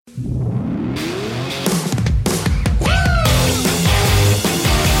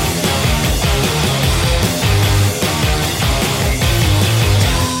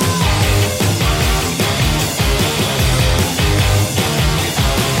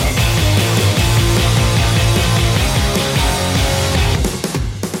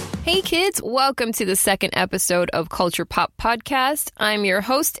Welcome to the second episode of Culture Pop Podcast. I'm your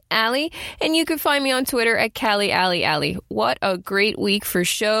host, Allie, and you can find me on Twitter at CallieAllieAllie. What a great week for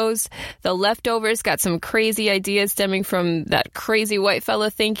shows. The Leftovers got some crazy ideas stemming from that crazy Whitefella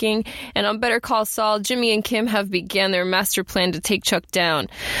Thinking, and on Better Call Saul, Jimmy and Kim have began their master plan to take Chuck down.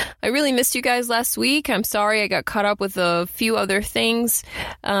 I really missed you guys last week. I'm sorry I got caught up with a few other things.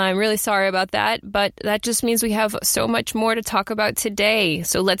 I'm really sorry about that, but that just means we have so much more to talk about today,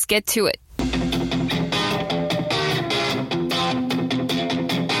 so let's get to it.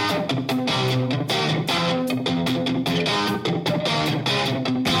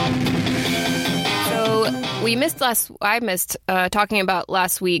 I missed talking about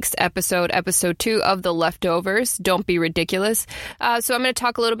last week's episode 2 of The Leftovers, Don't Be Ridiculous. So I'm going to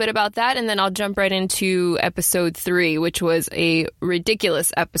talk a little bit about that, and then I'll jump right into episode 3, which was a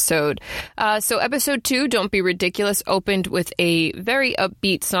ridiculous episode. So episode 2, Don't Be Ridiculous, opened with a very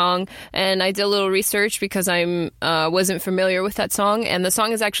upbeat song, and I did a little research because I wasn't familiar with that song, and the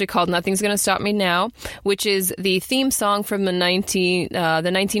song is actually called Nothing's Gonna Stop Me Now, which is the theme song from the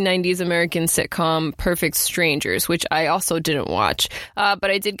 1990s American sitcom Perfect Strangers, which I also didn't watch. But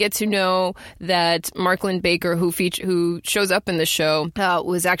I did get to know that Marklyn Baker, who shows up in the show,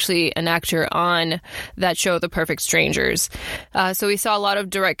 was actually an actor on that show, The Perfect Strangers. So we saw a lot of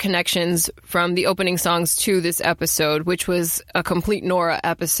direct connections from the opening songs to this episode, which was a complete Nora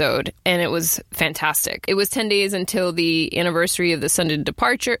episode, and it was fantastic. It was 10 days until the anniversary of the sudden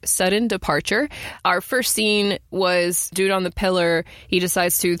departure. Our first scene was dude on the pillar. He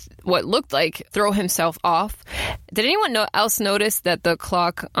decides to, what looked like, throw himself off. Did anyone else notice that the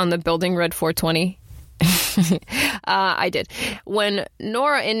clock on the building read 4:20? I did. When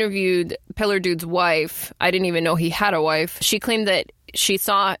Nora interviewed Pillar Dude's wife, I didn't even know he had a wife. She claimed that she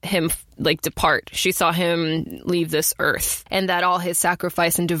saw him depart. She saw him leave this earth, and that all his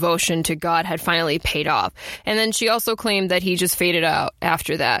sacrifice and devotion to God had finally paid off. And then she also claimed that he just faded out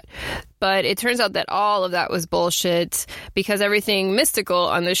after that. But it turns out that all of that was bullshit, because everything mystical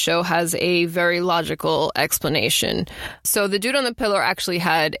on this show has a very logical explanation. So the dude on the pillar actually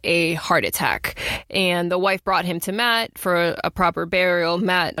had a heart attack, and the wife brought him to Matt for a proper burial,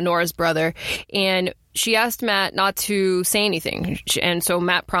 Matt, Nora's brother, and she asked Matt not to say anything, and so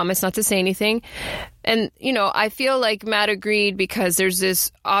Matt promised not to say anything. And, I feel like Matt agreed because there's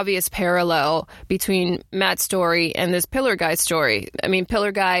this obvious parallel between Matt's story and this pillar guy's story. I mean,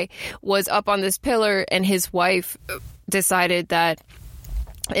 pillar guy was up on this pillar, and his wife decided that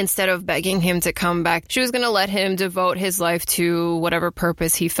instead of begging him to come back, she was going to let him devote his life to whatever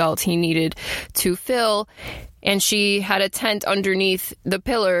purpose he felt he needed to fill. And she had a tent underneath the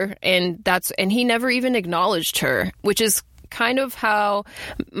pillar, and he never even acknowledged her, which is kind of how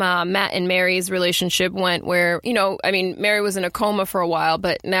Matt and Mary's relationship went, where, Mary was in a coma for a while,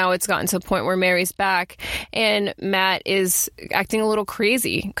 but now it's gotten to the point where Mary's back and Matt is acting a little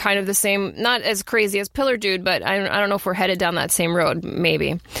crazy, kind of the same, not as crazy as Pillar Dude, but I don't know if we're headed down that same road,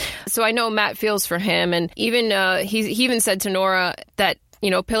 maybe. So I know Matt feels for him, and even he even said to Nora that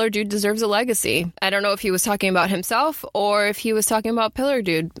Pillar Dude deserves a legacy. I don't know if he was talking about himself or if he was talking about Pillar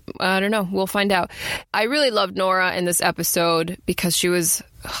Dude. I don't know. We'll find out. I really loved Nora in this episode because she was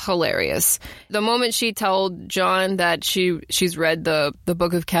hilarious. The moment she told John that she's read the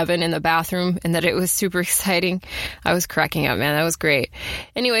Book of Kevin in the bathroom and that it was super exciting, I was cracking up, man. That was great.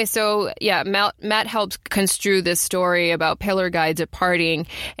 Anyway, so yeah, Matt helped construe this story about Pillar Guy departing,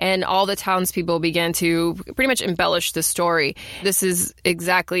 and all the townspeople began to pretty much embellish the story. This is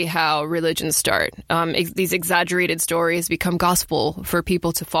exactly how religions start. These exaggerated stories become gospel for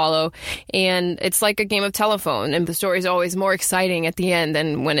people to follow, and it's like a game of telephone, and the story is always more exciting at the end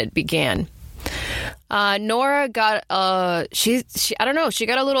than when it began. Nora got she I don't know, she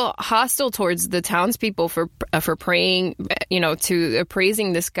got a little hostile towards the townspeople for praying, to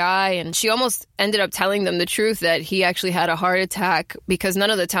praising this guy, and she almost ended up telling them the truth that he actually had a heart attack, because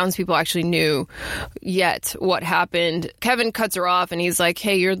none of the townspeople actually knew yet what happened. Kevin cuts her off, and he's like,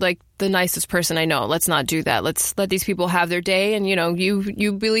 "Hey, you're like the nicest person I know. Let's not do that. Let's let these people have their day, and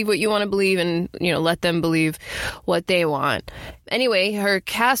you believe what you want to believe, and let them believe what they want." Anyway, her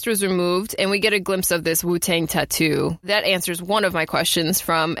cast was removed, and we get a glimpse of this Wu-Tang tattoo. That answers one of my questions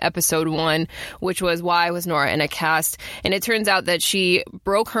from episode 1, which was, why was Nora in a cast? And it turns out that she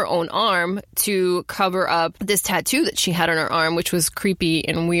broke her own arm to cover up this tattoo that she had on her arm, which was creepy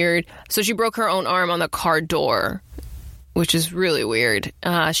and weird. So she broke her own arm on the car door. which is really weird.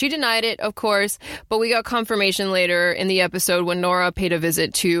 She denied it, of course, but we got confirmation later in the episode when Nora paid a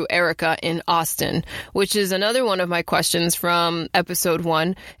visit to Erica in Austin, which is another one of my questions from episode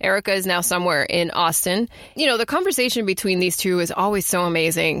 1. Erica is now somewhere in Austin. You know, the conversation between these two is always so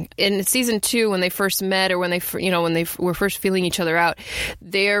amazing. In season 2, when they first met, or when they were first feeling each other out,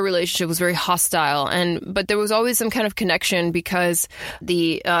 their relationship was very hostile, but there was always some kind of connection because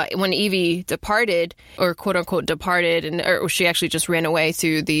when Evie departed, or quote unquote departed, or she actually just ran away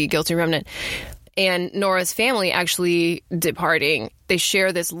to the Guilty Remnant, and Nora's family actually departing, they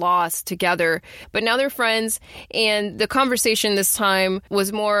share this loss together, but now they're friends. And the conversation this time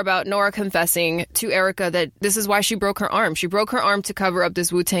was more about Nora confessing to Erica that this is why she broke her arm. She broke her arm to cover up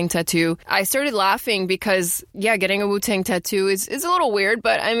this Wu-Tang tattoo. I started laughing because, yeah, getting a Wu-Tang tattoo is a little weird,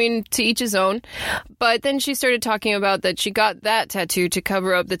 but I mean, to each his own. But then she started talking about that she got that tattoo to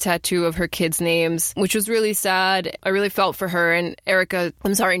cover up the tattoo of her kids' names, which was really sad. I really felt for her. And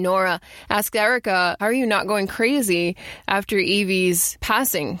Nora asked Erica, how are you not going crazy after Evie's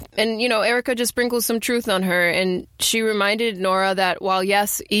passing? And, Erica just sprinkled some truth on her, and she reminded Nora that while,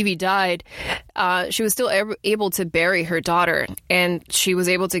 yes, Evie died, she was still able to bury her daughter, and she was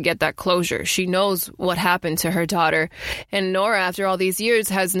able to get that closure. She knows what happened to her daughter, and Nora, after all these years,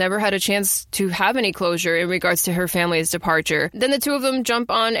 has never had a chance to have any closure in regards to her family's departure. Then the two of them jump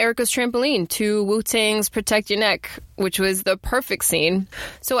on Erica's trampoline to Wu-Tang's Protect Your Neck, which was the perfect scene.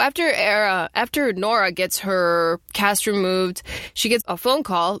 So after Nora gets her cast removed, she gets a phone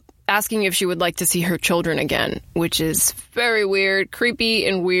call asking if she would like to see her children again, which is very weird, creepy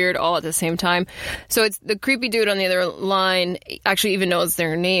and weird all at the same time. So it's the creepy dude on the other line actually even knows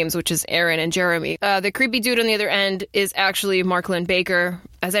their names, which is Aaron and Jeremy. The creepy dude on the other end is actually Marklin Baker.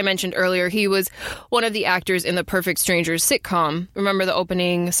 As I mentioned earlier, he was one of the actors in the Perfect Strangers sitcom. Remember the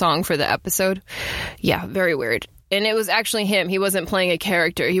opening song for the episode? Yeah, very weird. And it was actually him. He wasn't playing a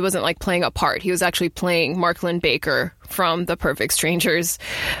character. He wasn't like playing a part. He was actually playing Marklin Baker from the Perfect Strangers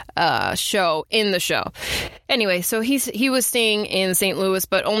show in the show. Anyway, so he was staying in St. Louis,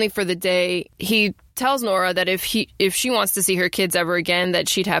 but only for the day. He tells Nora that if she wants to see her kids ever again, that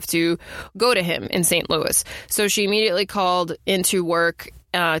she'd have to go to him in St. Louis. So she immediately called into work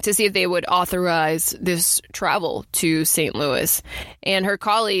to see if they would authorize this travel to St. Louis. And her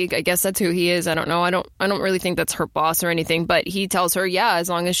colleague, I guess that's who he is. I don't know. I don't really think that's her boss or anything, but he tells her, yeah, as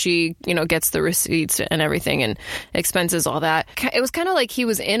long as she, gets the receipts and everything and expenses, all that. It was kind of like he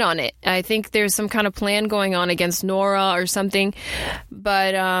was in on it. I think there's some kind of plan going on against Nora or something,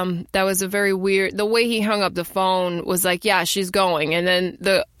 but that was a very weird, the way he hung up the phone was like, yeah, she's going. And then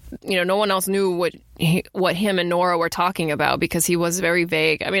no one else knew what him and Nora were talking about because he was very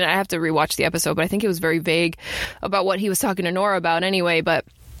vague. I mean, I have to rewatch the episode, but I think he was very vague about what he was talking to Nora about anyway. But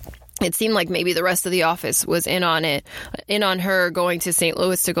it seemed like maybe the rest of the office was in on her going to St.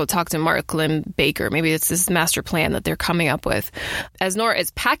 Louis to go talk to Marklin Baker. Maybe it's this master plan that they're coming up with. As Nora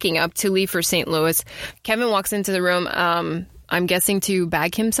is packing up to leave for St. Louis, Kevin walks into the room, I'm guessing to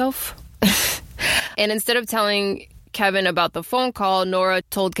bag himself. And instead of telling Kevin about the phone call, Nora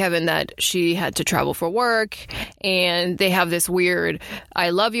told Kevin that she had to travel for work, and they have this weird I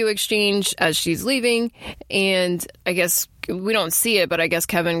love you exchange as she's leaving, and I guess we don't see it, but I guess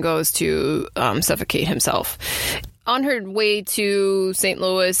Kevin goes to suffocate himself. On her way to St.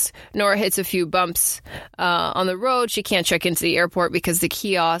 Louis, Nora hits a few bumps on the road. She can't check into the airport because the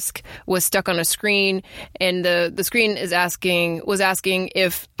kiosk was stuck on a screen, and the screen was asking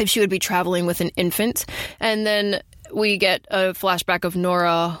if she would be traveling with an infant. And then we get a flashback of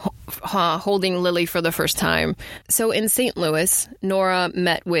Nora holding Lily for the first time. So in St. Louis, Nora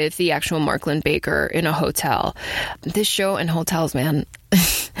met with the actual Marklin Baker in a hotel. This show and hotels, man.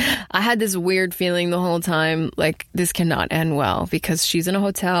 I had this weird feeling the whole time, like this cannot end well because she's in a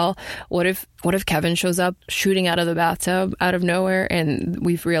hotel. What if Kevin shows up shooting out of the bathtub out of nowhere, and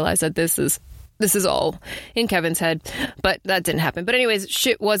we've realized that this is all in Kevin's head, but that didn't happen. But anyways,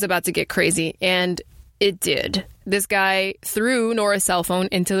 shit was about to get crazy, and it did. This guy threw Nora's cell phone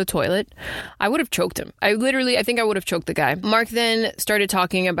into the toilet. I would have choked him. I think I would have choked the guy. Mark then started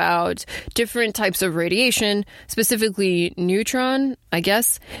talking about different types of radiation, specifically neutron, I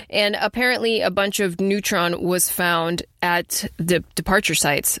guess. And apparently a bunch of neutron was found at the departure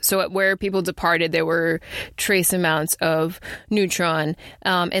sites. So where people departed, there were trace amounts of neutron.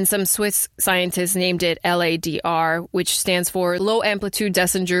 And some Swiss scientists named it LADR, which stands for low amplitude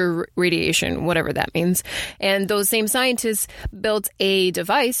Dessinger radiation, whatever that means. And those same scientists built a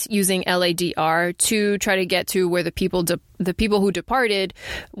device using LADR to try to get to where the people who departed,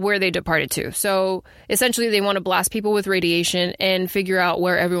 where they departed to. So essentially they want to blast people with radiation and figure out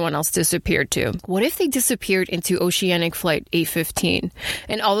where everyone else disappeared to. What if they disappeared into Oceanic Flight 815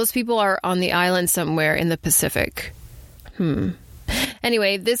 and all those people are on the island somewhere in the Pacific?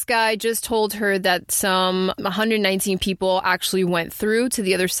 Anyway, this guy just told her that some 119 people actually went through to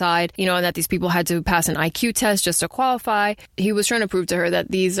the other side, and that these people had to pass an IQ test just to qualify. He was trying to prove to her that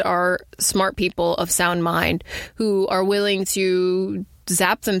these are smart people of sound mind who are willing to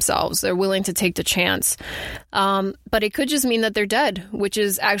zap themselves. They're willing to take the chance. But it could just mean that they're dead, which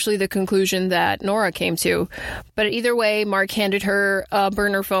is actually the conclusion that Nora came to. But either way, Mark handed her a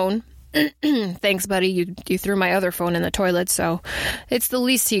burner phone. Thanks, buddy. You threw my other phone in the toilet, so it's the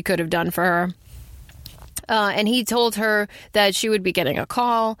least he could have done for her. And he told her that she would be getting a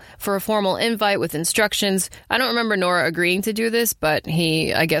call for a formal invite with instructions. I don't remember Nora agreeing to do this, but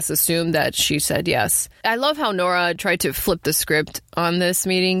he, I guess, assumed that she said yes. I love how Nora tried to flip the script on this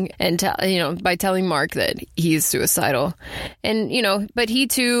meeting and, by telling Mark that he's suicidal. And, but he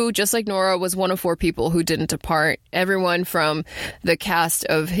too, just like Nora, was one of 4 people who didn't depart. Everyone from the cast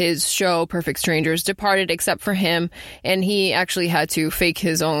of his show, Perfect Strangers, departed except for him. And he actually had to fake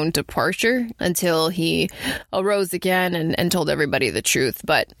his own departure until he arose again and told everybody the truth.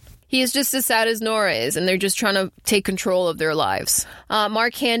 But he is just as sad as Nora is, and they're just trying to take control of their lives.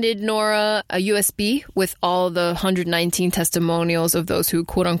 Mark handed Nora a USB with all the 119 testimonials of those who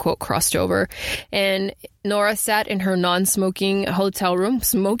quote-unquote crossed over. And Nora sat in her non-smoking hotel room,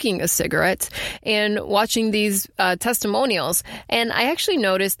 smoking a cigarette and watching these testimonials. And I actually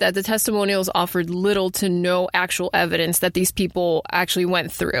noticed that the testimonials offered little to no actual evidence that these people actually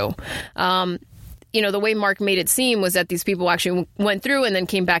went through. The way Mark made it seem was that these people actually went through and then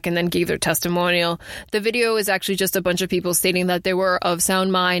came back and then gave their testimonial. The video is actually just a bunch of people stating that they were of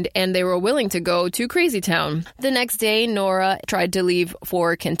sound mind and they were willing to go to Crazy Town. The next day, Nora tried to leave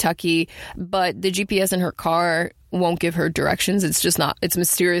for Kentucky, but the GPS in her car won't give her directions. It's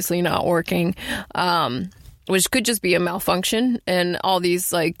mysteriously not working, which could just be a malfunction. And all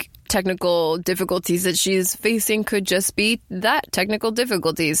these, technical difficulties that she's facing could just be that, technical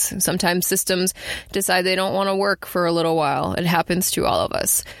difficulties. Sometimes systems decide they don't want to work for a little while. It happens to all of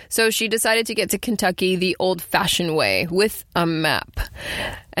us. So she decided to get to Kentucky the old-fashioned way with a map.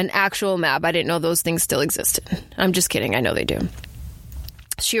 An actual map. I didn't know those things still existed. I'm just kidding. I know they do.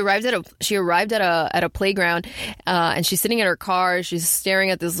 She arrived at a playground, and she's sitting in her car. She's staring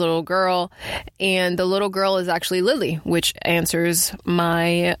at this little girl, and the little girl is actually Lily, which answers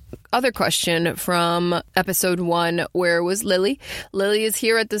my other question from episode 1, where was Lily? Lily is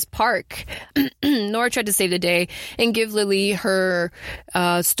here at this park. Nora tried to save the day and give Lily her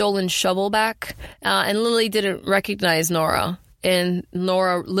stolen shovel back, and Lily didn't recognize Nora. And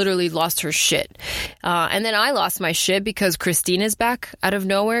Nora literally lost her shit. And then I lost my shit because Christine is back out of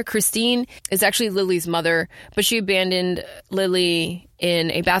nowhere. Christine is actually Lily's mother, but she abandoned Lily in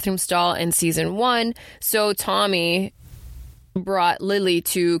a bathroom stall in season 1. So Tommy brought Lily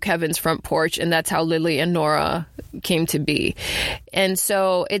to Kevin's front porch, and that's how Lily and Nora came to be. And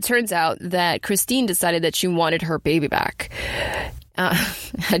so it turns out that Christine decided that she wanted her baby back.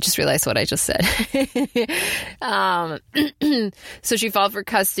 I just realized what I just said. So she filed for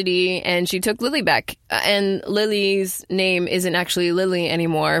custody and she took Lily back. And Lily's name isn't actually Lily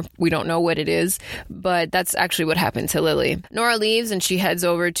anymore. We don't know what it is, but that's actually what happened to Lily. Nora leaves and she heads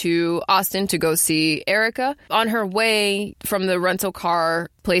over to Austin to go see Erica. On her way from the rental car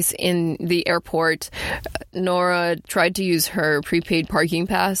place in the airport, Nora tried to use her prepaid parking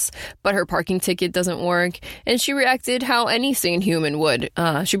pass, but her parking ticket doesn't work, and she reacted how any sane human would.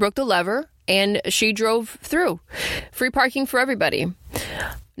 She broke the lever and she drove through. Free parking for everybody.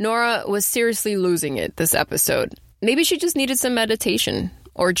 Nora was seriously losing it this episode. Maybe she just needed some meditation.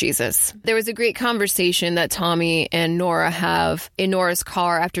 Or Jesus. There was a great conversation that Tommy and Nora have in Nora's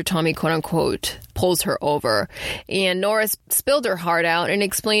car after Tommy, quote unquote, pulls her over. And Nora spilled her heart out and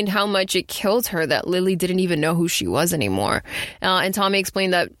explained how much it killed her that Lily didn't even know who she was anymore. And Tommy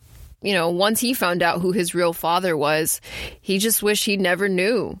explained that, once he found out who his real father was, he just wished he never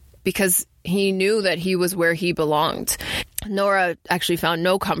knew because he knew that he was where he belonged. Nora actually found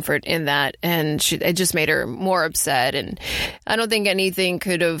no comfort in that, and it just made her more upset. And I don't think anything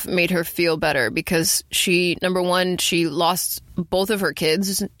could have made her feel better because number one, she lost both of her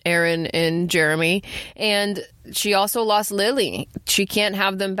kids, Aaron and Jeremy, and she also lost Lily. She can't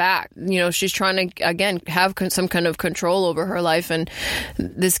have them back. She's trying to, again, have some kind of control over her life, and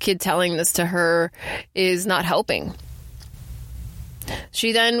this kid telling this to her is not helping.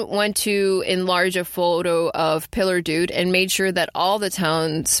 She then went to enlarge a photo of Pillar Dude and made sure that all the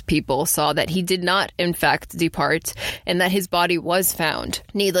townspeople saw that he did not, in fact, depart and that his body was found.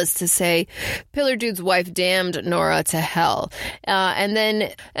 Needless to say, Pillar Dude's wife damned Nora to hell. And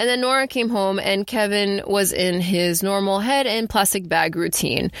then Nora came home and Kevin was in his normal head and plastic bag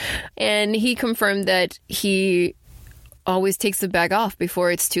routine. And he confirmed that he always takes the bag off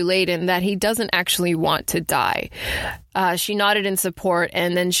before it's too late and that he doesn't actually want to die. She nodded in support,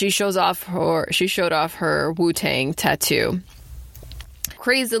 and then she showed off her Wu-Tang tattoo.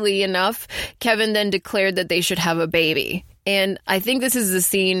 Crazily enough, Kevin then declared that they should have a baby. And I think this is the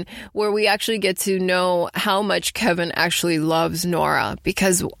scene where we actually get to know how much Kevin actually loves Nora,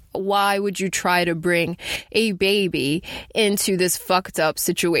 because why would you try to bring a baby into this fucked up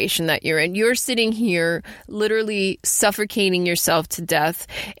situation that you're in? You're sitting here literally suffocating yourself to death,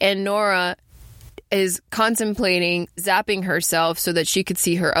 and Nora is contemplating zapping herself so that she could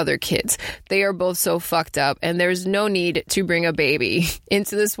see her other kids. They are both so fucked up, and there's no need to bring a baby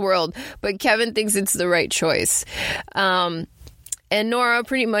into this world, but Kevin thinks it's the right choice. And Nora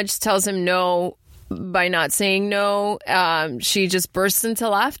pretty much tells him no by not saying no. She just bursts into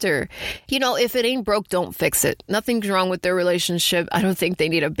laughter. You know, if it ain't broke, don't fix it. Nothing's wrong with their relationship. I don't think they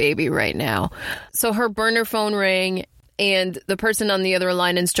need a baby right now. So her burner phone rang, and the person on the other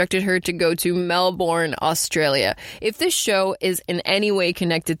line instructed her to go to Melbourne, Australia. If this show is in any way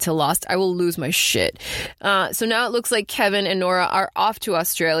connected to Lost, I will lose my shit. So now it looks like Kevin and Nora are off to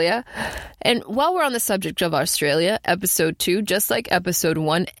Australia. And while we're on the subject of Australia, episode 2, just like episode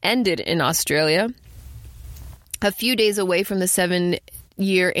 1, ended in Australia. A few days away from the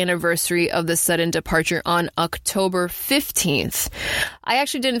 7-year anniversary of the sudden departure on October 15th. I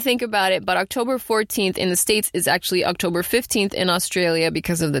actually didn't think about it, but October 14th in the States is actually October 15th in Australia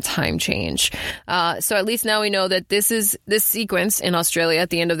because of the time change. So at least now we know that this sequence in Australia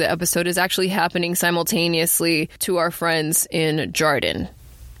at the end of the episode is actually happening simultaneously to our friends in Jordan.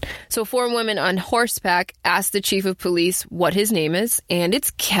 So 4 women on horseback asked the chief of police what his name is, and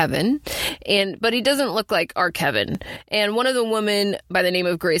it's Kevin, but he doesn't look like our Kevin. And one of the women by the name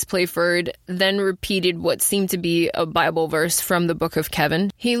of Grace Playford then repeated what seemed to be a Bible verse from the book of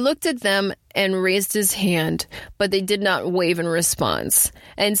Kevin. He looked at them and raised his hand, but they did not wave in response.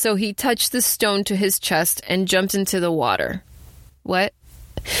 And so he touched the stone to his chest and jumped into the water. What?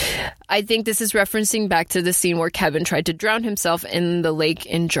 I think this is referencing back to the scene where Kevin tried to drown himself in the lake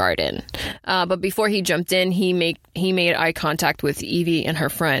in Jordan. But before he jumped in, he made eye contact with Evie and her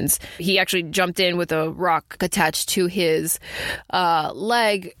friends. He actually jumped in with a rock attached to his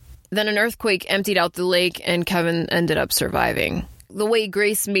leg. Then an earthquake emptied out the lake, and Kevin ended up surviving. The way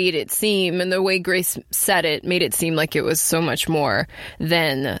Grace made it seem, and the way Grace said it, made it seem like it was so much more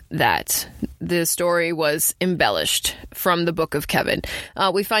than that. The story was embellished from the book of Kevin.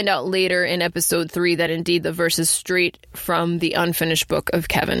 We find out later in episode 3 that indeed the verse is straight from the unfinished book of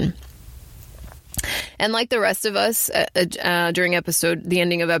Kevin. And like the rest of us, during the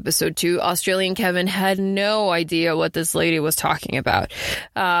ending of episode 2, Australian Kevin had no idea what this lady was talking about.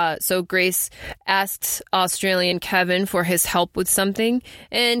 So Grace asked Australian Kevin for his help with something,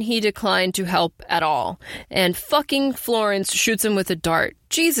 and he declined to help at all. And fucking Florence shoots him with a dart.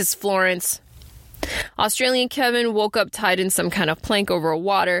 Jesus, Florence. Australian Kevin woke up tied in some kind of plank over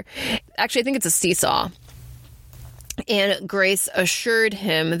water. Actually, I think it's a seesaw. And Grace assured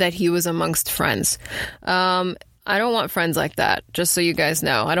him that he was amongst friends. I don't want friends like that, just so you guys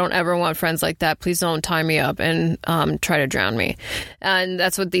know. I don't ever want friends like that. Please don't tie me up and try to drown me. And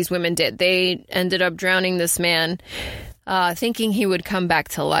that's what these women did. They ended up drowning this man, thinking he would come back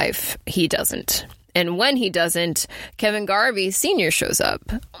to life. He doesn't. And when he doesn't, Kevin Garvey Sr. shows up.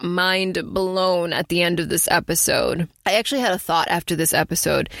 Mind blown at the end of this episode. I actually had a thought after this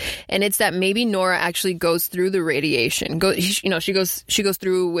episode, and it's that maybe Nora actually goes through the radiation. She goes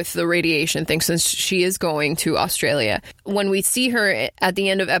through with the radiation thing since she is going to Australia. When we see her at the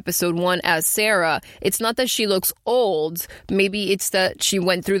end of episode 1 as Sarah, it's not that she looks old. Maybe it's that she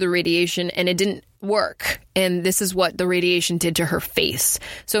went through the radiation and it didn't work, and this is what the radiation did to her face.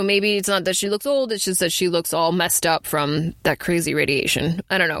 So maybe it's not that she looks old, it's just that she looks all messed up from that crazy radiation.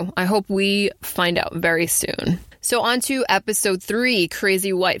 I don't know. I hope we find out very soon. So on to episode 3,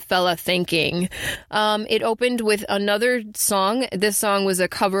 Crazy Whitefella Thinking. It opened with another song. This song was a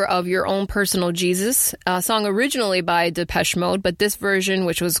cover of Your Own Personal Jesus, a song originally by Depeche Mode, but this version,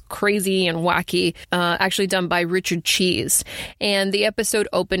 which was crazy and wacky, actually done by Richard Cheese. And the episode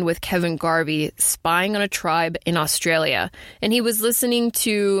opened with Kevin Garvey spying on a tribe in Australia. And he was listening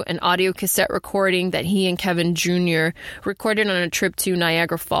to an audio cassette recording that he and Kevin Jr. recorded on a trip to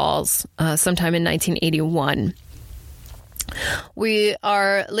Niagara Falls sometime in 1981. We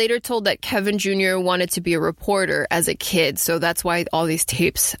are later told that Kevin Jr. wanted to be a reporter as a kid, so that's why all these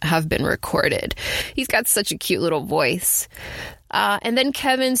tapes have been recorded. He's got such a cute little voice. And then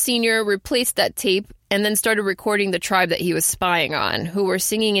Kevin Sr. replaced that tape and then started recording the tribe that he was spying on, who were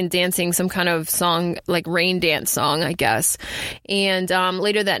singing and dancing some kind of song, like rain dance song, I guess. And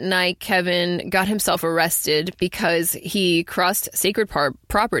later that night, Kevin got himself arrested because he crossed sacred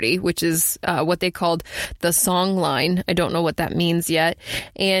property, which is what they called the song line. I don't know what that means yet.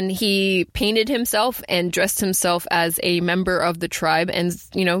 And he painted himself and dressed himself as a member of the tribe and,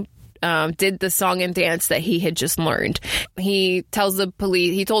 did the song and dance that he had just learned. He told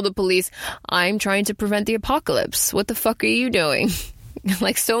the police, I'm trying to prevent the apocalypse. What the fuck are you doing?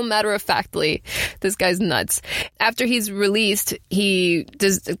 Like, so matter-of-factly, this guy's nuts. After he's released,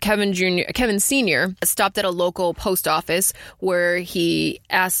 Kevin Sr. stopped at a local post office where he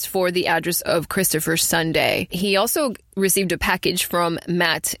asked for the address of Christopher Sunday. He also received a package from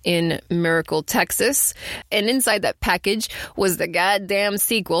Matt in Miracle, Texas. And inside that package was the goddamn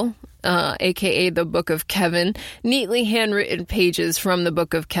sequel, aka the Book of Kevin, neatly handwritten pages from the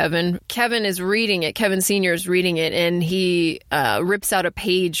Book of Kevin. Kevin is reading it. Kevin Sr. is reading it, and he rips out a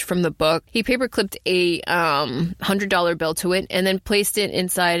page from the book. He paperclipped a $100 bill to it, and then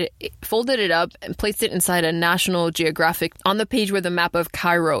folded it up, and placed it inside a National Geographic on the page where the map of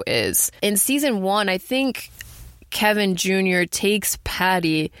Cairo is. In season 1, I think Kevin Jr. takes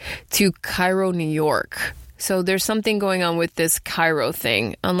Patty to Cairo, New York. So there's something going on with this Cairo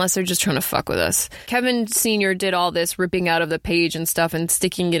thing, unless they're just trying to fuck with us. Kevin Sr. did all this ripping out of the page and stuff and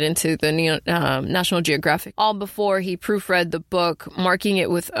sticking it into the National Geographic, all before he proofread the book, marking it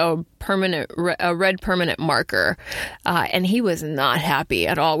with a red permanent marker. And he was not happy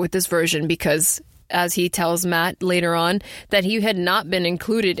at all with this version because, as he tells Matt later on, that he had not been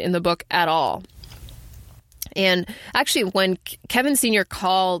included in the book at all. And actually, when Kevin Sr.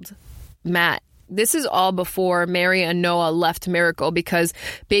 called Matt, this is all before Mary and Noah left Miracle, because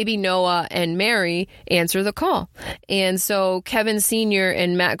baby Noah and Mary answer the call. And so Kevin Sr.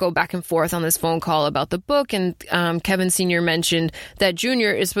 and Matt go back and forth on this phone call about the book. And Kevin Sr. mentioned that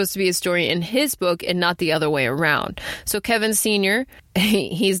Junior is supposed to be a story in his book and not the other way around. So Kevin Sr.,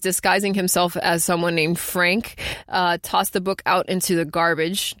 he's disguising himself as someone named Frank, tossed the book out into the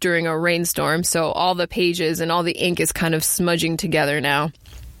garbage during a rainstorm. So all the pages and all the ink is kind of smudging together now.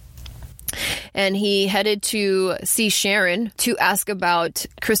 And he headed to see Sharon to ask about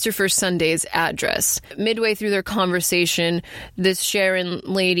Christopher Sunday's address. Midway through their conversation, this Sharon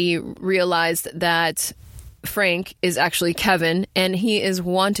lady realized that Frank is actually Kevin, and he is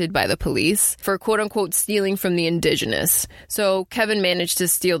wanted by the police for quote-unquote stealing from the indigenous. So Kevin managed to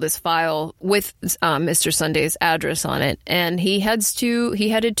steal this file with Mr. Sunday's address on it, and he headed to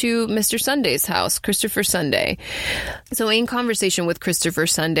Mr. Sunday's house, Christopher Sunday. So in conversation with Christopher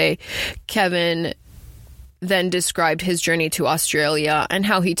Sunday, Kevin then described his journey to Australia and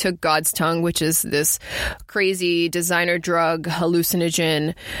how he took God's tongue, which is this crazy designer drug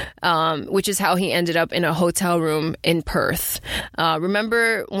hallucinogen, which is how he ended up in a hotel room in Perth.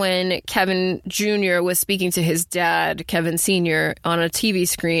 Remember when Kevin Jr. was speaking to his dad, Kevin Sr., on a TV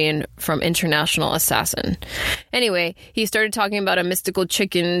screen from International Assassin? Anyway, he started talking about a mystical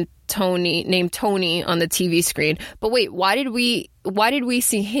chicken named Tony on the TV screen. But wait, why did we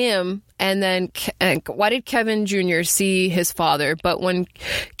see him? And then why did Kevin Jr. see his father? But when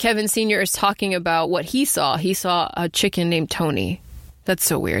Kevin Sr. is talking about what he saw a chicken named Tony. That's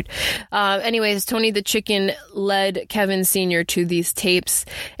so weird. Anyways, Tony the chicken led Kevin Sr. to these tapes,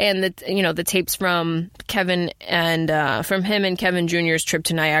 and the tapes from Kevin and from him and Kevin Jr.'s trip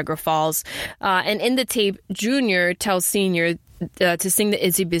to Niagara Falls. And in the tape, Jr. tells Sr. To sing the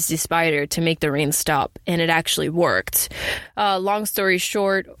Itsy Bitsy Spider to make the rain stop, and it actually worked. Long story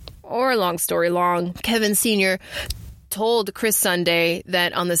short, or long story long, Kevin Sr. told Chris Sunday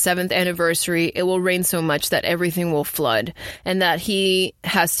that on the 7th anniversary, it will rain so much that everything will flood, and that he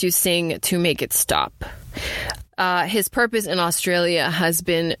has to sing to make it stop. His purpose in Australia has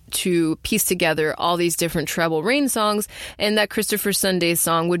been to piece together all these different treble rain songs, and that Christopher Sunday's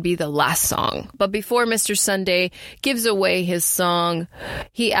song would be the last song. But before Mr. Sunday gives away his song,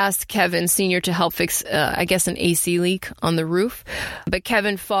 he asked Kevin Sr. to help fix, an AC leak on the roof. But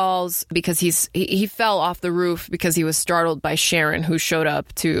Kevin falls because he fell off the roof because he was startled by Sharon, who showed up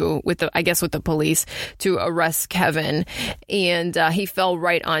with the police to arrest Kevin, and he fell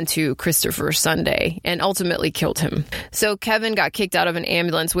right onto Christopher Sunday and ultimately killed him. So Kevin got kicked out of an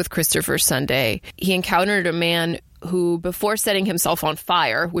ambulance with Christopher Sunday. He encountered a man who, before setting himself on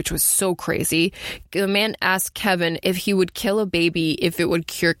fire, which was so crazy, the man asked Kevin if he would kill a baby if it would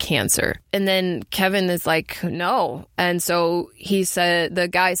cure cancer. And then Kevin is like, no. And so the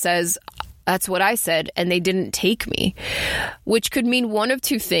guy says, that's what I said, and they didn't take me, which could mean one of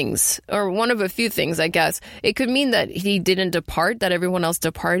two things, or one of a few things, I guess. It could mean that he didn't depart, that everyone else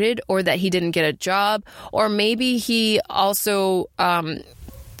departed, or that he didn't get a job, or maybe he also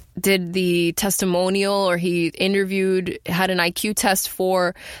did the testimonial, or he had an IQ test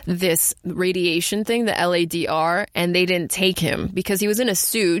for this radiation thing, the LADR, and they didn't take him because he was in a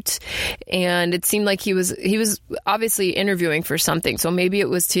suit, and it seemed like he was obviously interviewing for something. So maybe it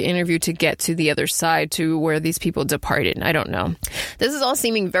was to interview to get to the other side, to where these people departed. I don't know. This is all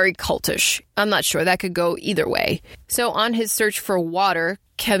seeming very cultish. I'm not sure. That could go either way. So on his search for water,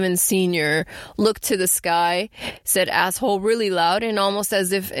 Kevin Sr. looked to the sky, said asshole really loud, and almost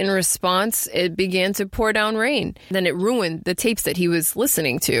as if in response, it began to pour down rain. Then it ruined the tapes that he was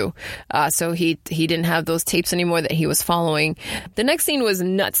listening to. So he didn't have those tapes anymore that he was following. The next scene was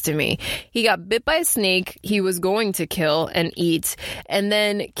nuts to me. He got bit by a snake he was going to kill and eat, and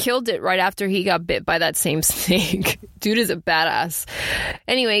then killed it right after he got bit by that same snake. Dude is a badass.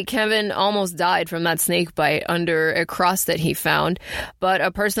 Anyway, Kevin almost died from that snake bite under a cross that he found, but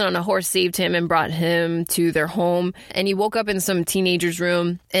a person on a horse saved him and brought him to their home. And he woke up in some teenager's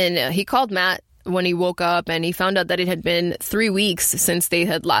room, and he called Matt when he woke up, and he found out that it had been 3 weeks since they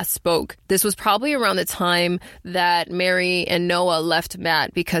had last spoke. This was probably around the time that Mary and Noah left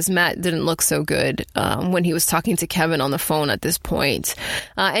Matt, because Matt didn't look so good when he was talking to Kevin on the phone at this point.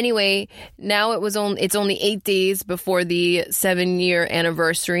 Anyway, now it's only 8 days before the 7-year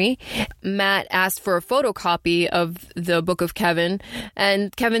anniversary. Matt asked for a photocopy of the book of Kevin,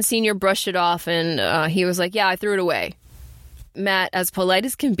 and Kevin Sr. brushed it off, and he was like, yeah, I threw it away. Matt, as polite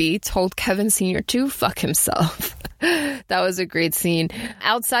as can be, told Kevin Sr. to fuck himself. That was a great scene.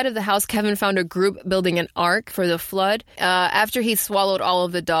 Outside of the house, Kevin found a group building an ark for the flood. After he swallowed all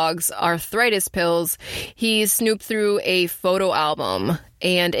of the dog's arthritis pills, he snooped through a photo album.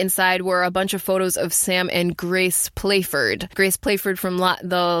 And inside were a bunch of photos of Sam and Grace Playford. Grace Playford from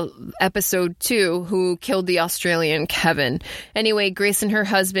the episode 2, who killed the Australian Kevin. Anyway, Grace and her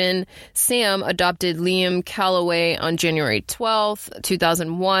husband, Sam, adopted Liam Calloway on January 12th,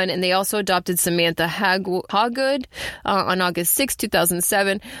 2001. And they also adopted Samantha Hoggood on August 6th,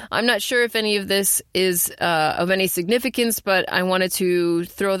 2007. I'm not sure if any of this is of any significance, but I wanted to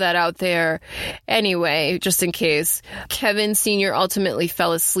throw that out there anyway, just in case. Kevin Sr. ultimately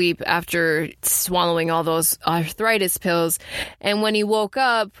fell asleep after swallowing all those arthritis pills. And when he woke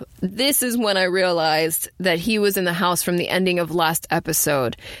up, this is when I realized that he was in the house from the ending of last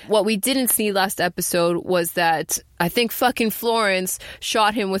episode. What we didn't see last episode was that I think fucking Florence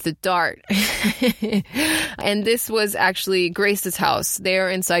shot him with a dart. And this was actually Grace's house. They are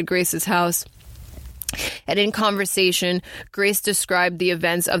inside Grace's house. And in conversation, Grace described the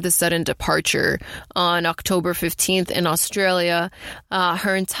events of the sudden departure. On October 15th in Australia,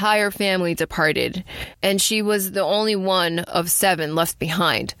 her entire family departed, and she was the only one of 7 left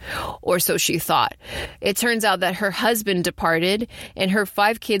behind, or so she thought. It turns out that her husband departed, and her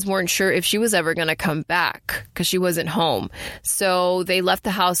 5 kids weren't sure if she was ever going to come back because she wasn't home. So they left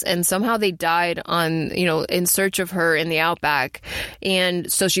the house, and somehow they died in search of her in the outback.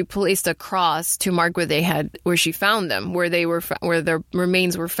 And so she placed a cross to mark where she found them, where their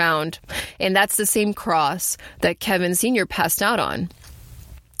remains were found. And that's the same cross that Kevin Sr. passed out on.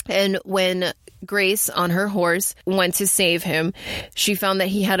 And when Grace, on her horse, went to save him, she found that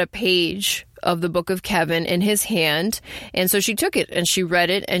he had a page of the book of Kevin in his hand. And so she took it and she read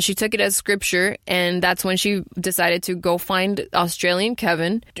it and she took it as scripture. And that's when she decided to go find Australian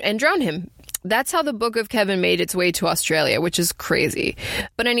Kevin and drown him. That's how the book of Kevin made its way to Australia, which is crazy.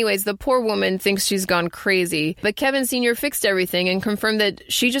 But anyways, the poor woman thinks she's gone crazy. But Kevin Sr. fixed everything and confirmed that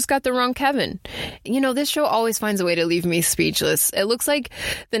she just got the wrong Kevin. This show always finds a way to leave me speechless. It looks like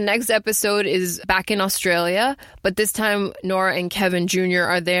the next episode is back in Australia, but this time Nora and Kevin Jr.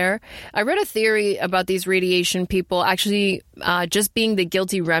 are there. I read a theory about these radiation people actually just being the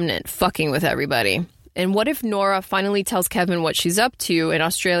guilty remnant, fucking with everybody. And what if Nora finally tells Kevin what she's up to in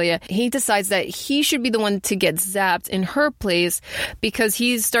Australia? He decides that he should be the one to get zapped in her place because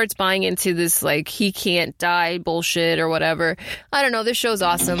he starts buying into this, he can't die bullshit or whatever. I don't know. This show's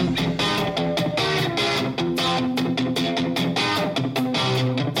awesome.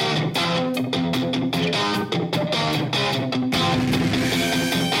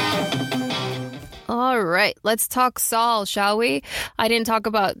 All right, let's talk Saul, shall we? I didn't talk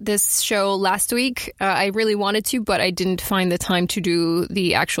about this show last week. I really wanted to, but I didn't find the time to do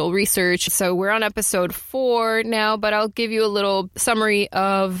the actual research. So we're on episode 4 now, but I'll give you a little summary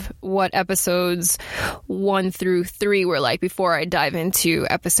of what episodes 1 through 3 were like before I dive into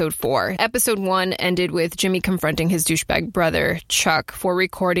episode 4. Episode 1 ended with Jimmy confronting his douchebag brother, Chuck, for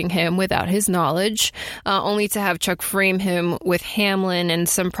recording him without his knowledge, only to have Chuck frame him with Hamlin and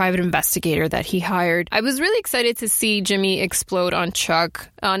some private investigator that he hired. I was really excited to see Jimmy explode on Chuck.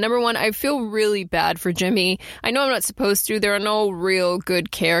 Number one, I feel really bad for Jimmy. I know I'm not supposed to. There are no real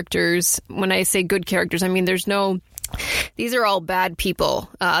good characters. When I say good characters, I mean these are all bad people,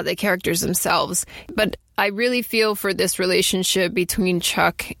 the characters themselves. But I really feel for this relationship between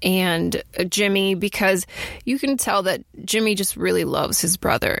Chuck and Jimmy, because you can tell that Jimmy just really loves his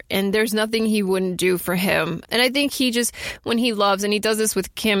brother and there's nothing he wouldn't do for him. And I think when he loves, and he does this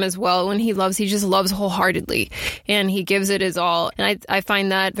with Kim as well, when he loves, he just loves wholeheartedly and he gives it his all. And I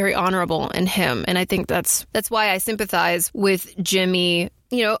find that very honorable in him. And I think that's why I sympathize with Jimmy.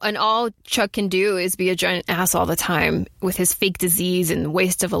 You know, and all Chuck can do is be a giant ass all the time with his fake disease and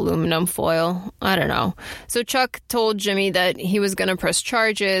waste of aluminum foil. I don't know. So Chuck told Jimmy that he was going to press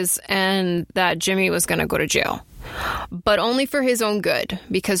charges and that Jimmy was going to go to jail. But only for his own good,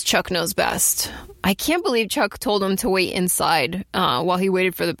 because Chuck knows best. I can't believe Chuck told him to wait inside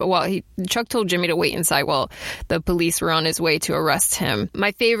Chuck told Jimmy to wait inside while the police were on his way to arrest him.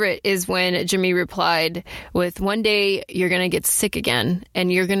 My favorite is when Jimmy replied with, "One day you're going to get sick again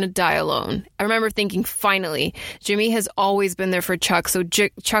and you're going to die alone." I remember thinking, finally, Jimmy has always been there for Chuck, so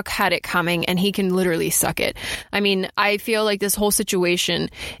Chuck had it coming and he can literally suck it. I mean, I feel like this whole situation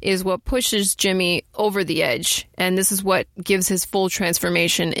is what pushes Jimmy over the edge. And this is what gives his full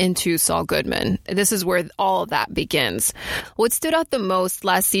transformation into Saul Goodman. This is where all of that begins. What stood out the most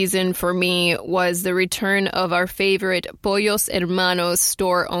last season for me was the return of our favorite Pollos Hermanos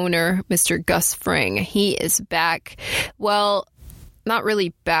store owner, Mr. Gus Fring. He is back. Well, not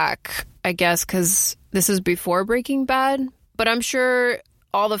really back, I guess, because this is before Breaking Bad. But I'm sure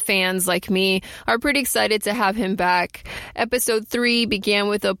all the fans like me are pretty excited to have him back. Episode 3 began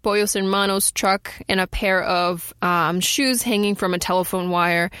with a Pollos Hermanos truck and a pair of shoes hanging from a telephone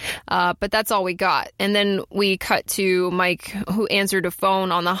wire. But that's all we got. And then we cut to Mike, who answered a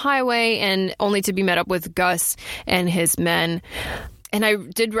phone on the highway, and only to be met up with Gus and his men. And I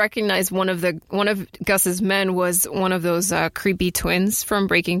did recognize one of Gus's men was one of those creepy twins from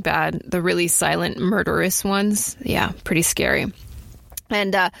Breaking Bad, the really silent, murderous ones. Yeah, pretty scary.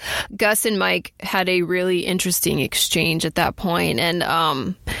 And Gus and Mike had a really interesting exchange at that point.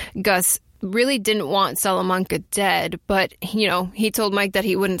 And Gus really didn't want Salamanca dead, but, you know, he told Mike that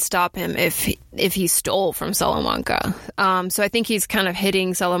he wouldn't stop him if he stole from Salamanca. So I think he's kind of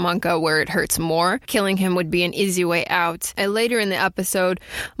hitting Salamanca where it hurts more. Killing him would be an easy way out. And later in the episode,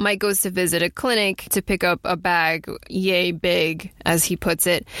 Mike goes to visit a clinic to pick up a bag, yay big, as he puts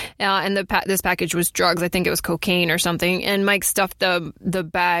it. And this package was drugs. I think it was cocaine or something. And Mike stuffed the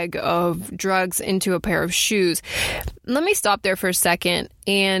bag of drugs into a pair of shoes. Let me stop there for a second.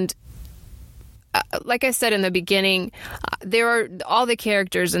 And like I said in the beginning, all the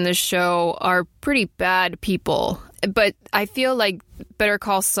characters in this show are pretty bad people. But I feel like Better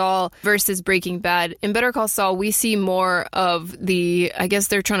Call Saul versus Breaking Bad. In Better Call Saul, we see more of I guess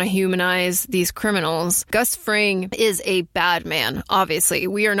they're trying to humanize these criminals. Gus Fring is a bad man, obviously.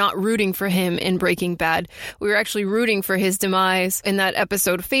 We are not rooting for him in Breaking Bad. We were actually rooting for his demise in that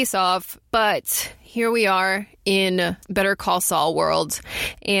episode Face Off. But here we are in Better Call Saul world.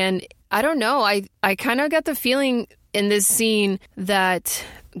 And I don't know. I kind of got the feeling in this scene that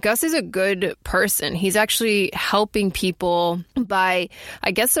Gus is a good person. He's actually helping people by,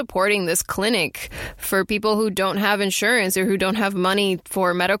 I guess, supporting this clinic for people who don't have insurance or who don't have money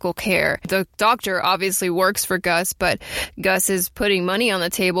for medical care. The doctor obviously works for Gus, but Gus is putting money on the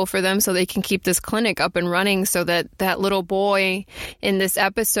table for them so they can keep this clinic up and running so that that little boy in this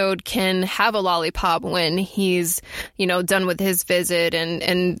episode can have a lollipop when he's, done with his visit,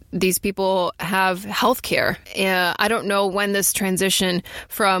 and these people have health care. I don't know when this transition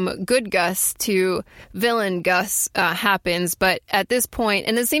from good Gus to villain Gus happens, but at this point,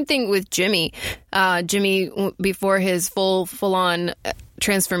 and the same thing with Jimmy. Jimmy, before his full-on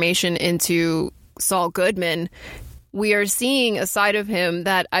transformation into Saul Goodman, we are seeing a side of him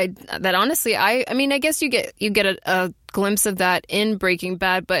that honestly, I mean, I guess you get a glimpse of that in Breaking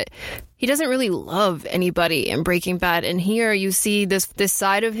Bad, but he doesn't really love anybody in Breaking Bad. And here you see this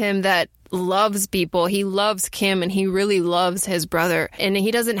side of him that loves people. He loves Kim, and he really loves his brother. And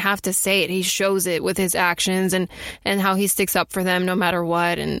he doesn't have to say it. He shows it with his actions and how he sticks up for them no matter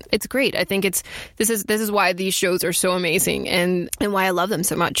what. And it's great. I think this is why these shows are so amazing and why I love them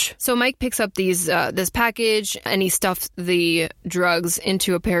so much. So Mike picks up this package, and he stuffs the drugs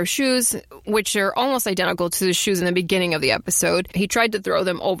into a pair of shoes, which are almost identical to the shoes in the beginning of the episode. He tried to throw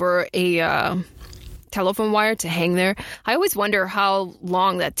them over a telephone wire to hang there. I always wonder how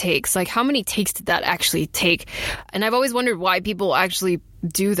long that takes. Like, how many takes did that actually take? And I've always wondered why people actually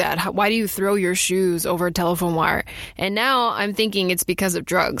do that. Why do you throw your shoes over a telephone wire? And now I'm thinking it's because of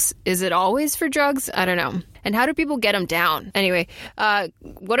drugs. Is it always for drugs? I don't know. And how do people get them down? Anyway,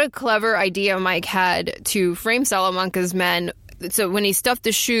 what a clever idea Mike had to frame Salamanca's men. So when he stuffed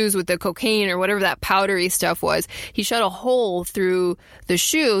the shoes with the cocaine or whatever that powdery stuff was, he shot a hole through the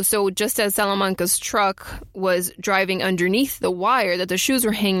shoe. So just as Salamanca's truck was driving underneath the wire that the shoes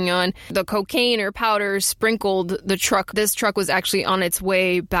were hanging on, the cocaine or powder sprinkled the truck. This truck was actually on its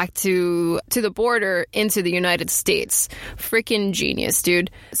way back to the border into the United States. Freaking genius, dude.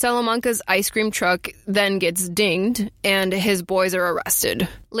 Salamanca's ice cream truck then gets dinged and his boys are arrested.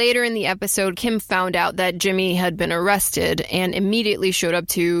 Later in the episode, Kim found out that Jimmy had been arrested and immediately showed up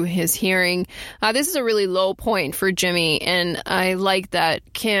to his hearing. This is a really low point for Jimmy, and I like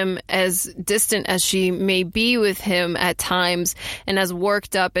that Kim, as distant as she may be with him at times and as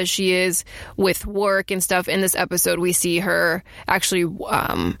worked up as she is with work and stuff, in this episode we see her actually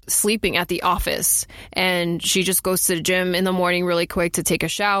sleeping at the office, and she just goes to the gym in the morning really quick to take a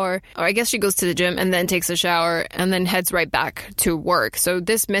shower. Or I guess she goes to the gym and then takes a shower and then heads right back to work. So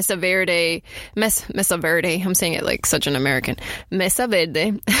this Mesa Verde, I'm saying it like such an American, Mesa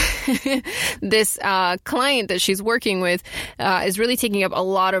Verde, this client that she's working with is really taking up a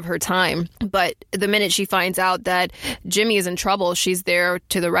lot of her time. But the minute she finds out that Jimmy is in trouble, she's there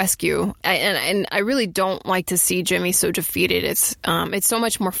to the rescue. And I really don't like to see Jimmy so defeated. It's so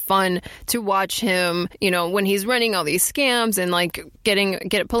much more fun to watch him, when he's running all these scams and like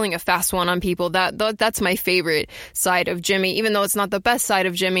pulling a fast one on people. That's my favorite side of Jimmy, even though it's not the best side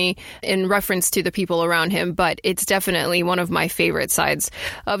of Jimmy in reference to the people around him, but it's definitely one of my favorite sides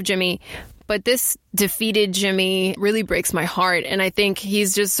of Jimmy. But this defeated Jimmy really breaks my heart. And I think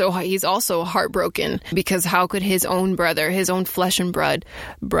he's also heartbroken because how could his own brother, his own flesh and blood,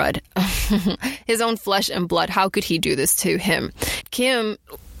 his own flesh and blood, how could he do this to him? Kim,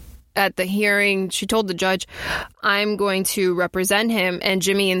 at the hearing, she told the judge, I'm going to represent him, and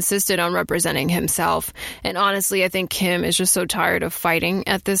Jimmy insisted on representing himself. And honestly, I think Kim is just so tired of fighting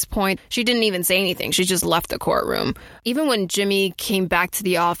at this point. She didn't even say anything. She just left the courtroom. Even when Jimmy came back to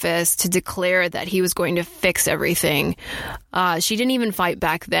the office to declare that he was going to fix everything, she didn't even fight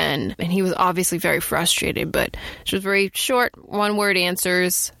back then. And he was obviously very frustrated, but she was very short, one-word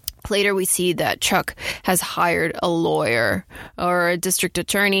answers. Later, we see that Chuck has hired a lawyer or a district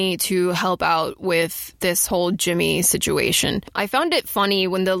attorney to help out with this whole Jimmy situation. I found it funny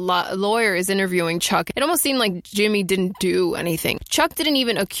when the lawyer is interviewing Chuck. It almost seemed like Jimmy didn't do anything. Chuck didn't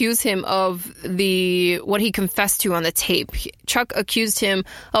even accuse him of what he confessed to on the tape. Chuck accused him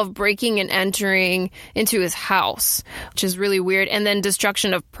of breaking and entering into his house, which is really weird. And then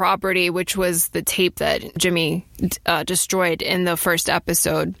destruction of property, which was the tape that Jimmy destroyed in the first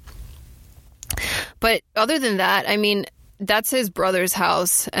episode. But other than that, I mean, that's his brother's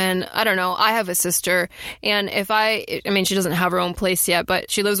house. And I don't know, I have a sister. And she doesn't have her own place yet, but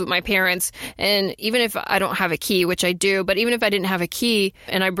she lives with my parents. And even if I don't have a key, which I do, but even if I didn't have a key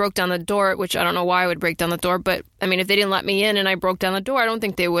and I broke down the door, which I don't know why I would break down the door, but I mean, if they didn't let me in and I broke down the door, I don't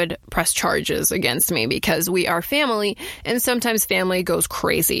think they would press charges against me because we are family. And sometimes family goes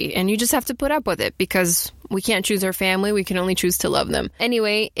crazy and you just have to put up with it because we can't choose our family. We can only choose to love them.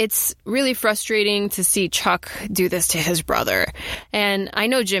 Anyway, it's really frustrating to see Chuck do this to his brother. And I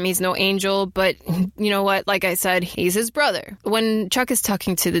know Jimmy's no angel, but you know what? Like I said, he's his brother. When Chuck is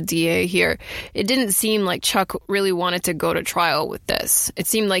talking to the DA here, it didn't seem like Chuck really wanted to go to trial with this. It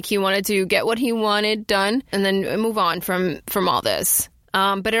seemed like he wanted to get what he wanted done and then move on from all this.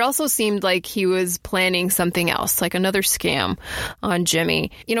 But it also seemed like he was planning something else, like another scam on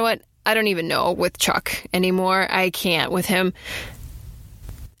Jimmy. You know what? I don't even know with Chuck anymore. I can't with him.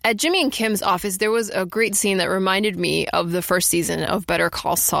 At Jimmy and Kim's office, there was a great scene that reminded me of the first season of Better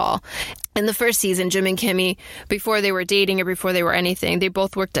Call Saul. In the first season, Jim and Kimmy, before they were dating or before they were anything, they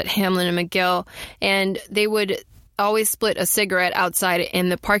both worked at Hamlin and McGill, and they would always split a cigarette outside in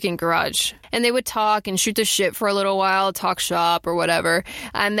the parking garage. and they would talk and shoot the shit for a little while, talk shop or whatever.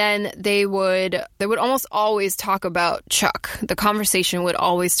 And then they would almost always talk about Chuck. The conversation would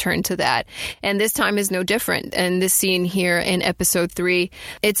always turn to that. And this time is no different. And this scene here in episode 3,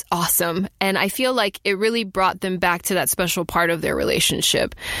 it's awesome. And I feel like it really brought them back to that special part of their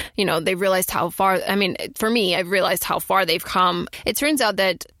relationship. You know, they realized how far, I mean, for me, I've realized how far they've come. It turns out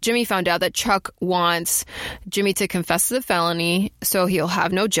that Jimmy found out that Chuck wants Jimmy to confess to the felony, so he'll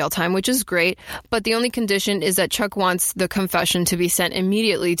have no jail time, which is great. But the only condition is that Chuck wants the confession to be sent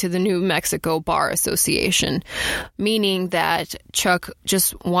immediately to the New Mexico Bar Association, meaning that Chuck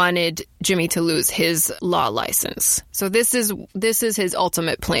just wanted Jimmy to lose his law license. So this is his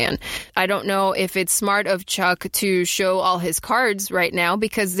ultimate plan. I don't know if it's smart of Chuck to show all his cards right now,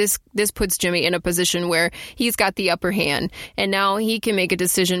 because this puts Jimmy in a position where he's got the upper hand, and now he can make a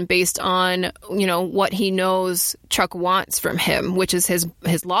decision based on, you know, what he knows Chuck wants from him, which is his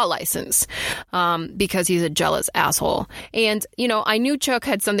law license, because he's a jealous asshole. And, you know, I knew Chuck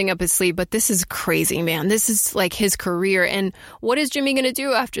had something up his sleeve, but this is crazy, man. This is like his career. And what is Jimmy going to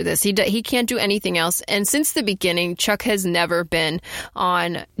do after this? He can't do anything else. And since the beginning, Chuck has never been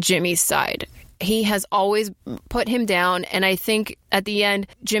on Jimmy's side. He has always put him down. And I think at the end,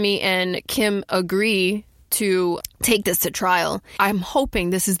 Jimmy and Kim agree to take this to trial. I'm hoping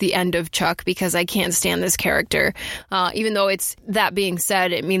this is the end of Chuck, because I can't stand this character. Even though it's, that being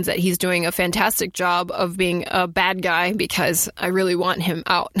said, it means that he's doing a fantastic job of being a bad guy, because I really want him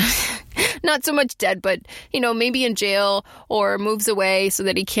out. Not so much dead, but, you know, maybe in jail or moves away so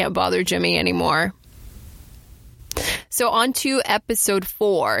that he can't bother Jimmy anymore. So on to episode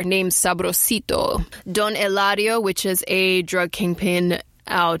 4, named Sabrosito. Don Eladio, which is a drug kingpin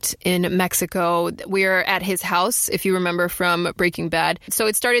out in Mexico. We're at his house, if you remember from Breaking Bad. So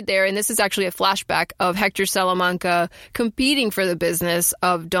it started there, and this is actually a flashback of Hector Salamanca competing for the business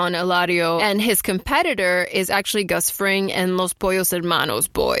of Don Eladio, and his competitor is actually Gus Fring and Los Pollos Hermanos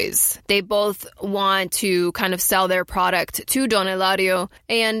boys. They both want to kind of sell their product to Don Eladio,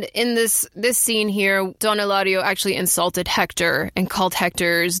 and in this scene here, Don Eladio actually insulted Hector and called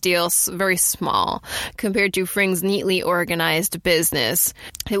Hector's deal very small compared to Fring's neatly organized business.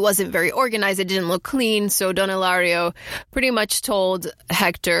 It wasn't very organized. It didn't look clean. So Don Eladio pretty much told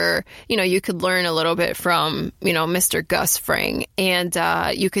Hector, you know, you could learn a little bit from, you know, Mr. Gus Fring. And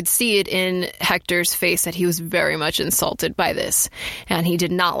you could see it in Hector's face that he was very much insulted by this. And he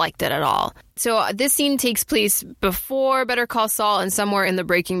did not like that at all. So this scene takes place before Better Call Saul and somewhere in the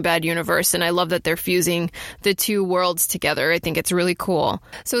Breaking Bad universe, and I love that they're fusing the two worlds together. I think it's really cool.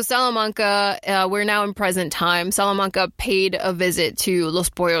 So Salamanca, we're now in present time. Salamanca paid a visit to Los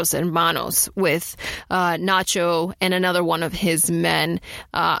Pollos Hermanos with Nacho and another one of his men.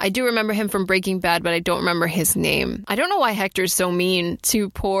 I do remember him from Breaking Bad, but I don't remember his name. I don't know why Hector's so mean to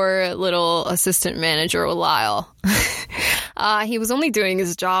poor little assistant manager Lyle. He was only doing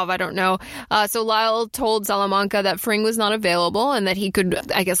his job. I don't know. So Lyle told Salamanca that Fring was not available and that he could,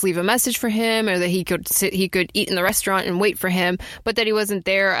 I guess, leave a message for him, or that he could eat in the restaurant and wait for him, but that he wasn't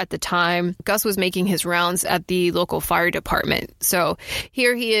there at the time. Gus was making his rounds at the local fire department. So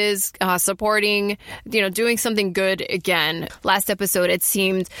here he is supporting, you know, doing something good again. Last episode, it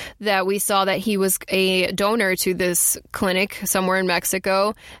seemed that we saw that he was a donor to this clinic somewhere in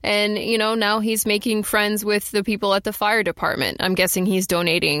Mexico. And, you know, now he's making friends with the people at the fire department. I'm guessing he's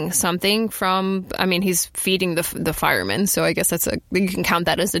donating something from, I mean, he's feeding the firemen. So I guess you can count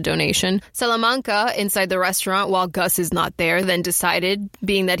that as a donation. Salamanca, inside the restaurant, while Gus is not there, then decided,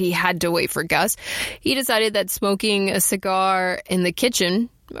 being that he had to wait for Gus, he decided that smoking a cigar in the kitchen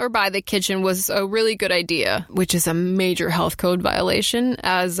or by the kitchen was a really good idea, which is a major health code violation,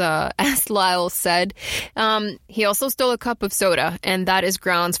 as Lyle said. He also stole a cup of soda, and that is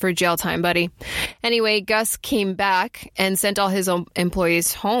grounds for jail time, buddy. Anyway, Gus came back and sent all his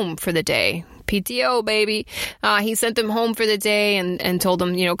employees home for the day. PTO, baby. He sent them home for the day and told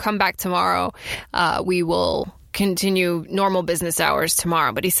them, you know, come back tomorrow. We will continue normal business hours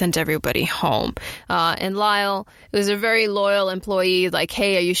tomorrow, but he sent everybody home. And Lyle was a very loyal employee, like,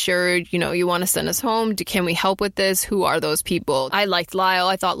 hey, are you sure, you know, you want to send us home? Can we help with this? Who are those people? I liked Lyle.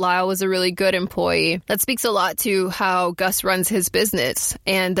 I thought Lyle was a really good employee. That speaks a lot to how Gus runs his business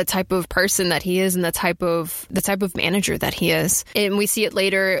and the type of person that he is and the type of manager that he is. And we see it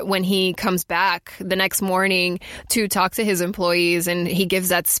later when he comes back the next morning to talk to his employees, and he gives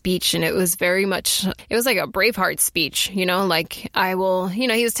that speech, and it was like a Braveheart sweetheart speech, like I will,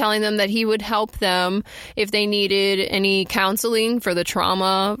 he was telling them that he would help them if they needed any counseling for the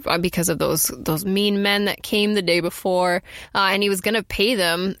trauma because of those mean men that came the day before. And he was going to pay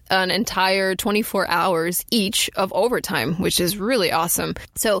them an entire 24 hours each of overtime, which is really awesome.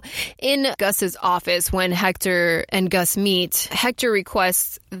 So in Gus's office, when Hector and Gus meet, Hector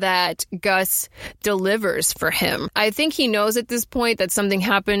requests that Gus delivers for him. I think he knows at this point that something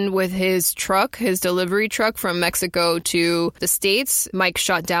happened with his truck, his delivery truck from Mexico to the States. Mike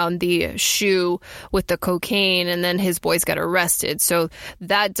shot down the shoe with the cocaine, and then his boys got arrested. So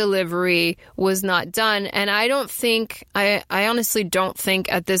that delivery was not done. And I honestly don't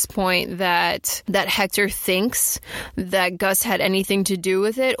think at this point that Hector thinks that Gus had anything to do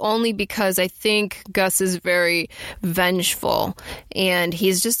with it, only because I think Gus is very vengeful and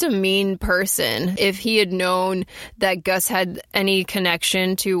he's just a mean person. If he had known that Gus had any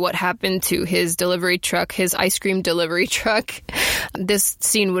connection to what happened to his delivery truck, his ice cream delivery truck, this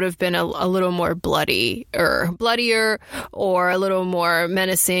scene would have been a little more bloodier or a little more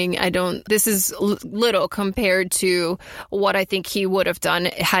menacing. This is little compared to what I think he would have done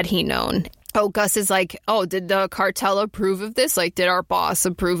had he known. Oh, Gus is like, oh, did the cartel approve of this? Like, did our boss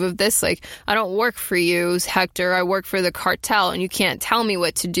approve of this? Like, I don't work for you, Hector. I work for the cartel, and you can't tell me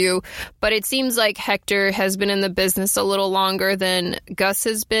what to do. But it seems like Hector has been in the business a little longer than Gus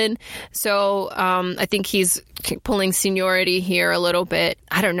has been. So I think he's pulling seniority here a little bit.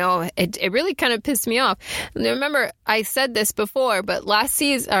 I don't know. It really kind of pissed me off. Remember, I said this before, but last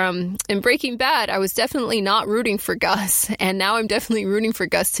season in Breaking Bad, I was definitely not rooting for Gus. And now I'm definitely rooting for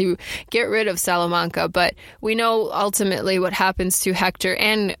Gus to get rid of Salamanca, but we know ultimately what happens to Hector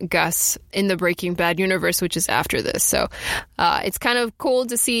and Gus in the Breaking Bad universe, which is after this. So it's kind of cool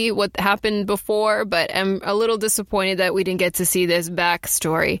to see what happened before, but I'm a little disappointed that we didn't get to see this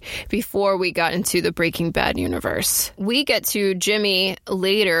backstory before we got into the Breaking Bad universe. We get to Jimmy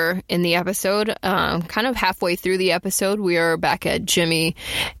later in the episode, kind of halfway through the episode. We are back at Jimmy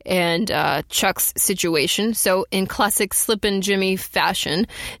and Chuck's situation. So in classic Slippin' Jimmy fashion,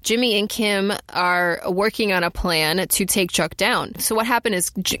 Jimmy and Kim are working on a plan to take Chuck down. So what happened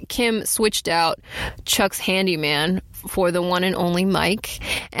is Kim switched out Chuck's handyman for the one and only Mike.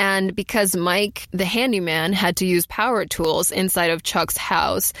 And because Mike, the handyman, had to use power tools inside of Chuck's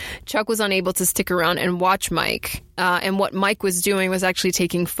house, Chuck was unable to stick around and watch Mike. And what Mike was doing was actually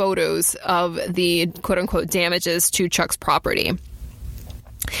taking photos of the quote-unquote damages to Chuck's property.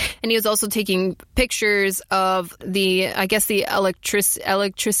 And he was also taking pictures of the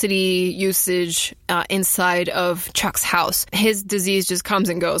electricity usage inside of Chuck's house. His disease just comes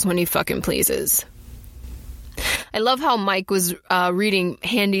and goes when he fucking pleases. I love how Mike was reading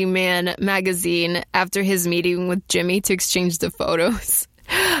Handyman magazine after his meeting with Jimmy to exchange the photos.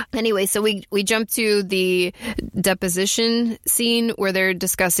 Anyway, so we jump to the deposition scene where they're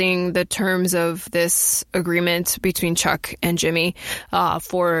discussing the terms of this agreement between Chuck and Jimmy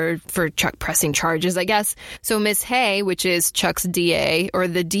for Chuck pressing charges, I guess. So Miss Hay, which is Chuck's DA, or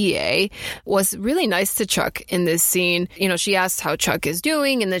the DA, was really nice to Chuck in this scene. She asks how Chuck is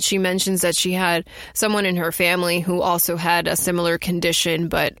doing, and that she mentions that she had someone in her family who also had a similar condition.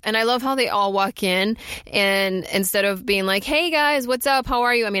 And I love how they all walk in, and instead of being like, hey guys, what's up? How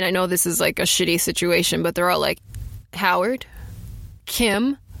are you? I mean, I know this is like a shitty situation, but they're all like, Howard?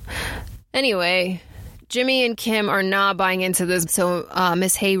 Kim? Anyway, Jimmy and Kim are not buying into this, so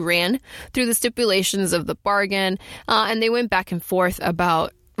Miss Hay ran through the stipulations of the bargain, and they went back and forth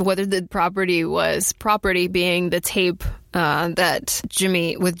about whether the property was property, being the tape that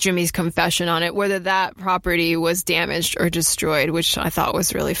Jimmy's confession on it, whether that property was damaged or destroyed, which I thought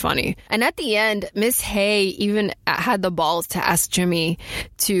was really funny. And at the end, Miss Hay even had the balls to ask Jimmy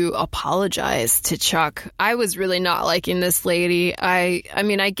to apologize to Chuck. I was really not liking this lady. I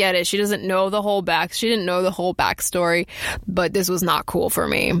mean, I get it. She didn't know the whole backstory, but this was not cool for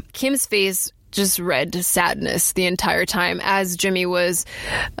me. Kim's face just read sadness the entire time as Jimmy was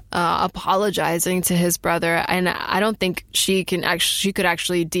apologizing to his brother, and I don't think she could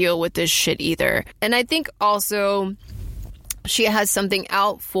actually deal with this shit either. And I think also she has something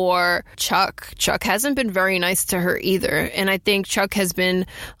out for Chuck. Chuck hasn't been very nice to her either, and I think Chuck has been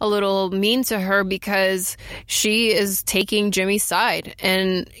a little mean to her because she is taking Jimmy's side,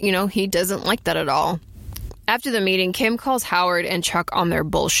 and he doesn't like that at all. After the meeting, Kim calls Howard and Chuck on their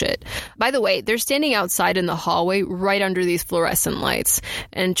bullshit. By the way, they're standing outside in the hallway right under these fluorescent lights.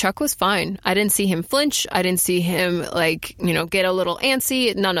 And Chuck was fine. I didn't see him flinch. I didn't see him, get a little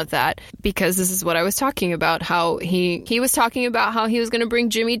antsy. None of that. Because this is what I was talking about, how he was talking about how he was going to bring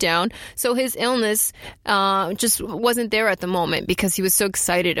Jimmy down. So his illness just wasn't there at the moment because he was so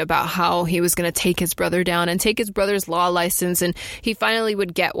excited about how he was going to take his brother down and take his brother's law license, and he finally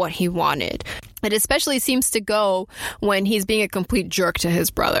would get what he wanted. It especially seems to go when he's being a complete jerk to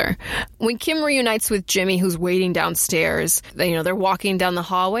his brother. When Kim reunites with Jimmy, who's waiting downstairs, they're walking down the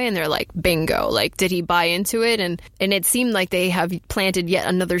hallway and they're like, bingo. Like, did he buy into it? And it seemed like they have planted yet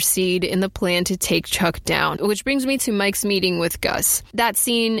another seed in the plan to take Chuck down, which brings me to Mike's meeting with Gus. That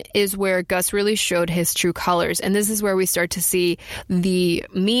scene is where Gus really showed his true colors. And this is where we start to see the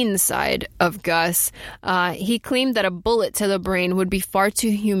mean side of Gus. He claimed that a bullet to the brain would be far too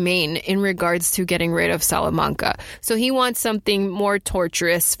humane in regards to getting rid of Salamanca. So he wants something more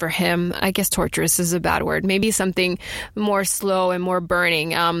torturous for him. I guess torturous is a bad word. Maybe something more slow and more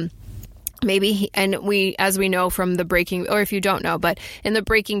burning. As we know from the Breaking, or if you don't know, but in the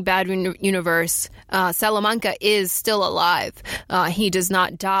Breaking Bad universe, Salamanca is still alive. He does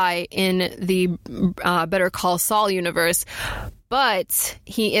not die in the Better Call Saul universe. But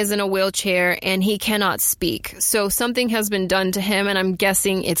he is in a wheelchair and he cannot speak. So something has been done to him, and I'm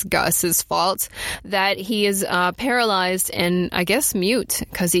guessing it's Gus's fault, that he is paralyzed and I guess mute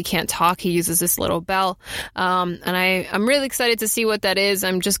because he can't talk. He uses this little bell. And I'm really excited to see what that is.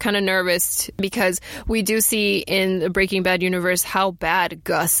 I'm just kind of nervous because we do see in the Breaking Bad universe how bad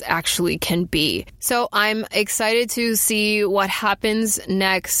Gus actually can be. So I'm excited to see what happens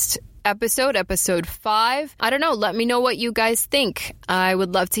next episode 5. I don't know. Let me know what you guys think. I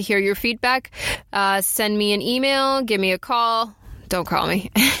would love to hear your feedback. Send me an email. Give me a call. Don't call me.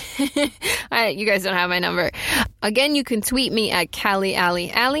 You guys don't have my number. Again, you can tweet me at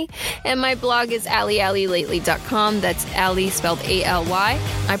CallieAllieAllie. And my blog is allieallielately.com. That's Allie spelled A-L-Y.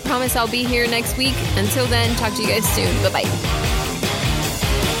 I promise I'll be here next week. Until then, talk to you guys soon. Bye-bye.